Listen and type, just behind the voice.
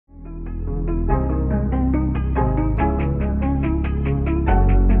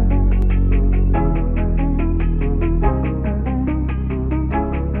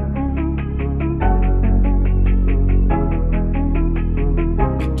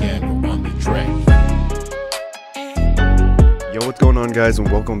What's going on, guys,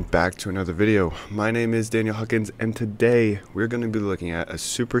 and welcome back to another video. My name is Daniel Huckins, and today we're going to be looking at a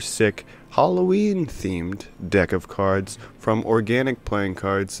super sick Halloween themed deck of cards from Organic Playing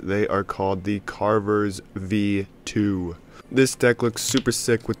Cards. They are called the Carvers V2. This deck looks super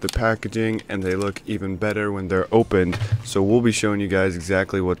sick with the packaging, and they look even better when they're opened, so we'll be showing you guys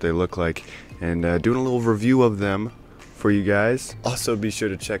exactly what they look like and doing a little review of them for you guys. Also, be sure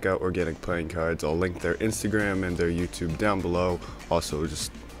to check out Organic Playing Cards. I'll link their Instagram and their YouTube down below. Also,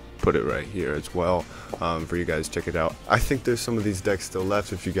 just put it right here as well for you guys to check it out. I think there's some of these decks still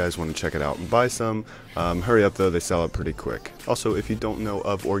left if you guys want to check it out and buy some. Hurry up though, they sell out pretty quick. Also, if you don't know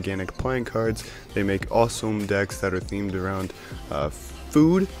of Organic Playing Cards, they make awesome decks that are themed around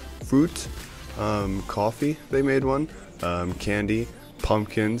food, fruit, coffee. They made one, candy,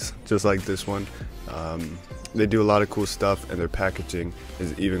 pumpkins, just like this one. They do a lot of cool stuff, and their packaging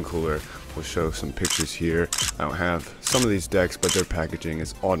is even cooler. We'll show some pictures here. I don't have some of these decks, but their packaging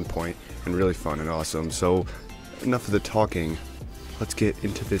is on point and really fun and awesome. So enough of the talking. Let's get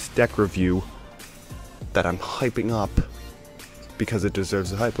into this deck review that I'm hyping up because it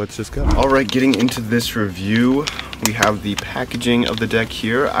deserves the hype. Let's just go. Alright, getting into this review, we have the packaging of the deck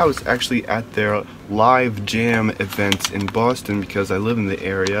here. I was actually at their live jam event in Boston because I live in the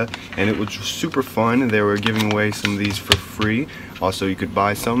area, and it was super fun. They were giving away some of these for free. Also, you could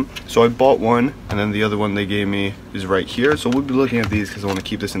buy some. So I bought one, and then the other one they gave me is right here. So we'll be looking at these because I want to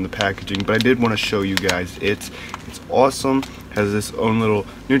keep this in the packaging, but I did want to show you guys it. It's awesome. Has this own little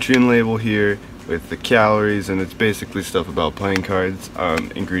nutrient label here with the calories, and it's basically stuff about playing cards.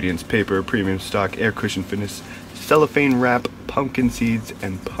 Ingredients: paper, premium stock, air cushion finish, cellophane wrap, pumpkin seeds,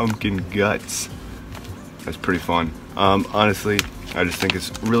 and pumpkin guts. That's pretty fun. Honestly, I just think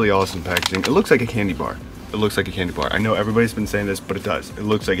it's really awesome packaging. It looks like a candy bar. It looks like a candy bar. I know everybody's been saying this, but it does. It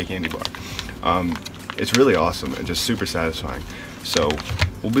looks like a candy bar. It's really awesome and just super satisfying. So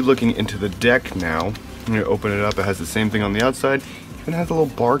we'll be looking into the deck now. I'm gonna open it up. It has the same thing on the outside. Even has a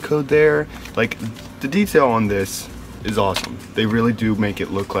little barcode there. Like, the detail on this is awesome. They really do make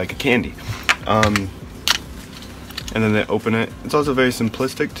it look like a candy. And then they open it. It's also very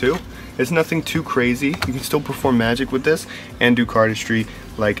simplistic too. It's nothing too crazy. You can still perform magic with this and do cardistry.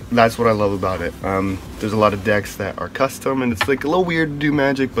 Like, that's what I love about it. There's a lot of decks that are custom, and it's like a little weird to do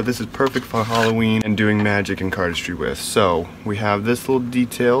magic, but this is perfect for Halloween and doing magic and cardistry with. So we have this little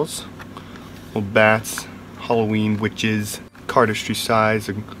details, little bats, Halloween witches, cardistry size,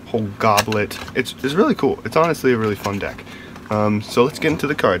 a whole goblet. It's really cool. It's honestly a really fun deck. So let's get into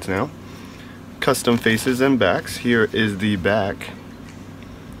the cards now. Custom faces and backs. Here is the back.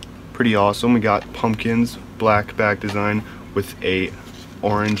 Pretty awesome. We got pumpkins, black back design with a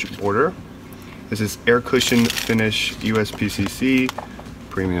orange border. This is air cushion finish, USPCC,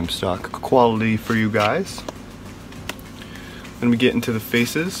 premium stock quality for you guys. Then we get into the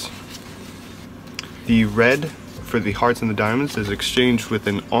faces. The red for the hearts and the diamonds is exchanged with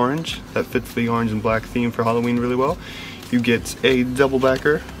an orange that fits the orange and black theme for Halloween really well. You get a double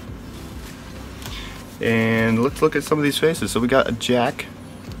backer. And let's look at some of these faces. So we got a jack,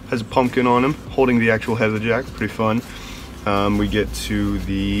 has a pumpkin on him, holding the actual head of the jack, pretty fun. We get to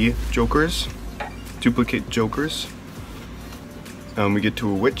the jokers, duplicate jokers. We get to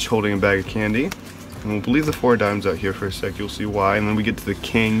a witch holding a bag of candy. And we'll leave the 4 dimes out here for a sec, you'll see why. And then we get to the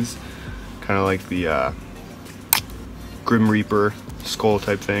kings, kind of like the Grim Reaper skull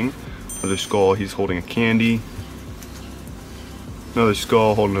type thing. Another skull, he's holding a candy. Another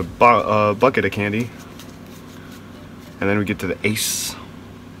skull holding a bucket of candy. And then we get to the ace.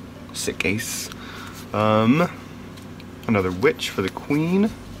 Sick ace. Another witch for the queen.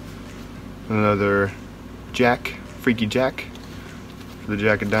 Another jack, freaky jack for the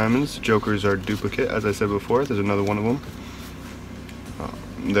jack of diamonds. Jokers are duplicate, as I said before. There's another one of them.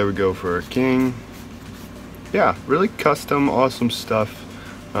 There we go for a king. Yeah, really custom, awesome stuff.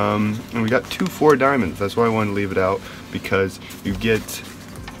 And we got 2 4 diamonds. That's why I wanted to leave it out, because you get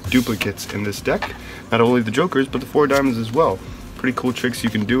duplicates in this deck. Not only the jokers, but the 4 diamonds as well. Pretty cool tricks you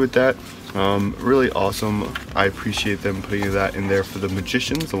can do with that. Really awesome. I appreciate them putting that in there for the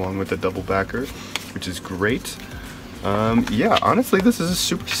magicians, along with the double backer, which is great. Yeah, honestly, this is a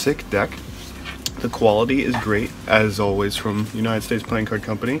super sick deck. The quality is great, as always, from United States Playing Card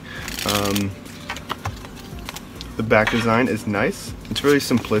Company. The back design is nice. It's really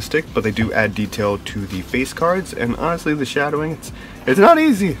simplistic, but they do add detail to the face cards, and honestly, the shadowing, it's not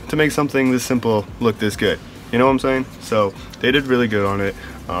easy to make something this simple look this good. You know what I'm saying? So they did really good on it.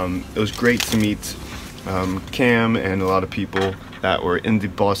 It was great to meet Cam and a lot of people that were in the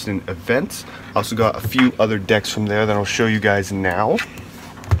Boston event. I also got a few other decks from there that I'll show you guys now.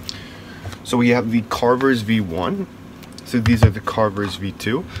 So we have the Carvers V1. So these are the Carvers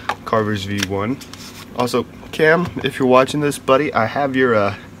V2, Carvers V1. Also, Cam, if you're watching this, buddy, I have your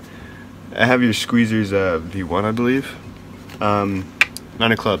Squeezers V1, I believe. 9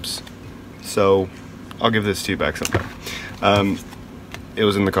 of clubs. So I'll give this to you back sometime. It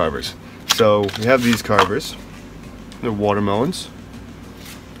was in the Carvers. So we have these Carvers. They're watermelons.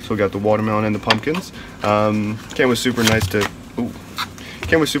 So we got the watermelon and the pumpkins. Cam was super nice to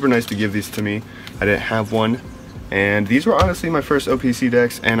give these to me. I didn't have one. And these were honestly my first OPC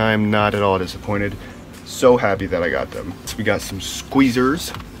decks, and I'm not at all disappointed. So happy that I got them. So we got some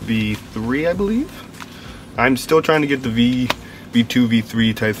Squeezers V3, I believe. I'm still trying to get the V2,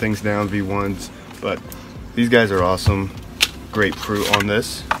 V3 type things down, V1s, but these guys are awesome. Grapefruit on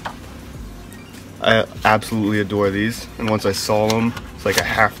this. I absolutely adore these, and once I saw them, it's like I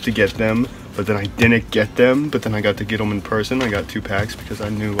have to get them, but then I didn't get them, but then I got to get them in person. I got 2 packs because I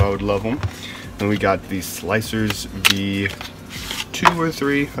knew I would love them. And we got these Slicers V2 or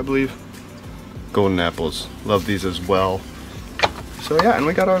 3, I believe. Golden apples. Love these as well. So yeah, and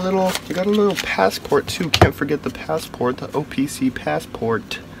we got a little passport too. Can't forget the passport, the OPC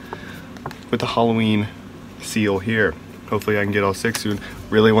passport with the Halloween seal here. Hopefully I can get all 6 soon.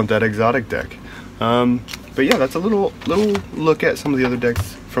 Really want that exotic deck. But yeah, that's a little look at some of the other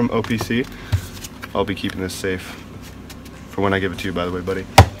decks from OPC. I'll be keeping this safe for when I give it to you, by the way, buddy.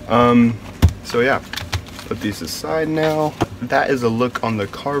 So yeah, put these aside now. That is a look on the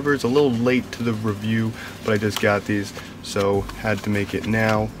Carvers. A little late to the review, but I just got these, so had to make it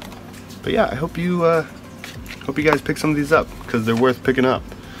now. But yeah, I hope you guys pick some of these up, because they're worth picking up.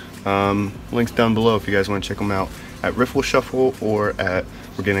 Links down below if you guys want to check them out at Riffle Shuffle or at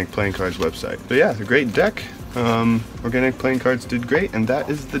Organic Playing Cards website. But yeah, it's a great deck. Organic Playing Cards did great, and that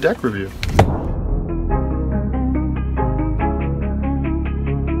is the deck review.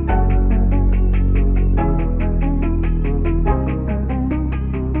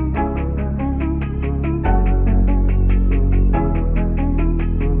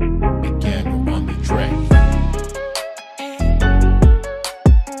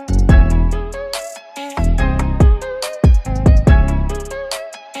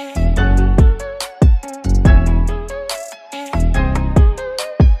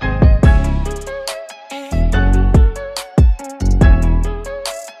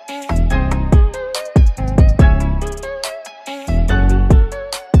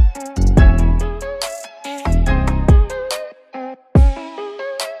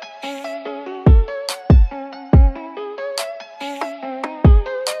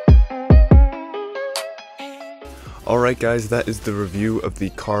 Alright guys, that is the review of the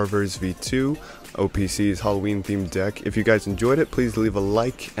Carvers V2, OPC's Halloween themed deck. If you guys enjoyed it, please leave a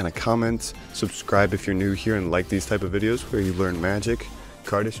like and a comment. Subscribe if you're new here and like these type of videos where you learn magic,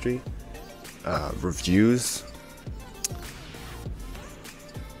 cardistry, reviews,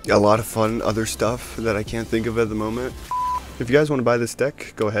 a lot of fun other stuff that I can't think of at the moment. If you guys want to buy this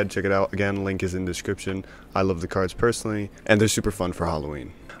deck, go ahead, check it out. Again, link is in the description. I love the cards personally, and they're super fun for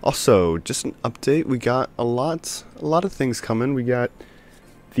Halloween. Also, just an update, we got a lot of things coming. We got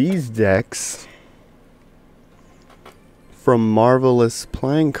these decks from Marvelous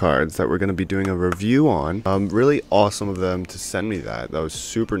Playing Cards that we're going to be doing a review on. Really awesome of them to send me that. That was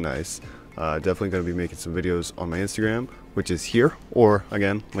super nice. Definitely going to be making some videos on my Instagram, which is here, or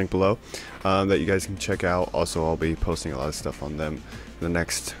again, link below, that you guys can check out. Also, I'll be posting a lot of stuff on them in the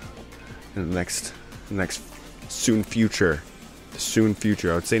next soon future.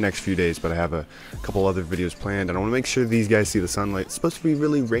 I would say next few days, but I have a couple other videos planned, and I want to make sure these guys see the sunlight. It's supposed to be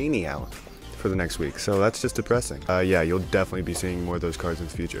really rainy out for the next week, so that's just depressing. Yeah, you'll definitely be seeing more of those cards in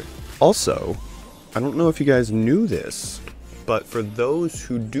the future. Also, I don't know if you guys knew this, but for those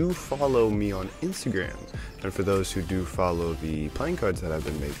who do follow me on Instagram, and for those who do follow the playing cards that I've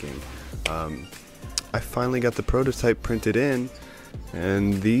been making, I finally got the prototype printed in,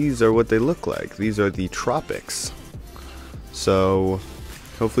 and these are what they look like. These are the Tropics. So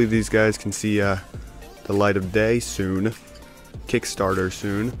hopefully these guys can see the light of day soon, Kickstarter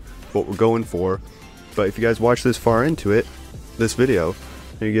soon, what we're going for. But if you guys watch this far into it, this video,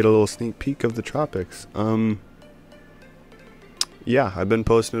 you get a little sneak peek of the Tropics. Yeah, I've been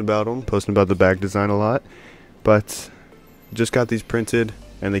posting about them, posting about the bag design a lot, but just got these printed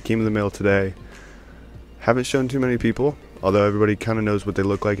and they came in the mail today. Haven't shown too many people, although everybody kind of knows what they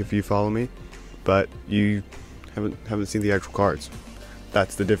look like if you follow me, but you haven't seen the actual cards.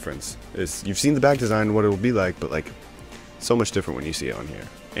 That's the difference. You've seen the back design, what it will be like, but like so much different when you see it on here.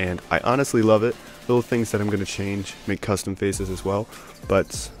 And I honestly love it. Little things that I'm going to change, make custom faces as well.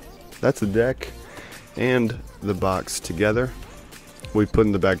 But that's the deck and the box together. We'll be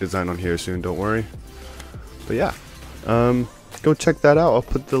putting the back design on here soon, don't worry. But yeah, go check that out. I'll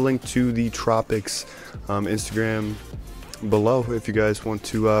put the link to the Tropics Instagram below if you guys want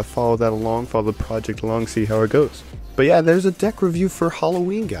to follow that along, follow the project along, see how it goes. But yeah, there's a deck review for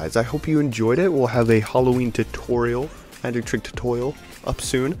Halloween, guys. I hope you enjoyed it. We'll have a Halloween tutorial, magic trick tutorial up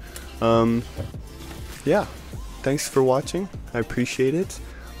soon. Yeah, thanks for watching. I appreciate it.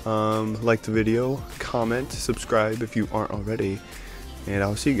 Like the video, comment, subscribe if you aren't already, and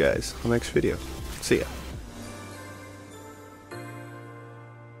I'll see you guys on the next video. See ya.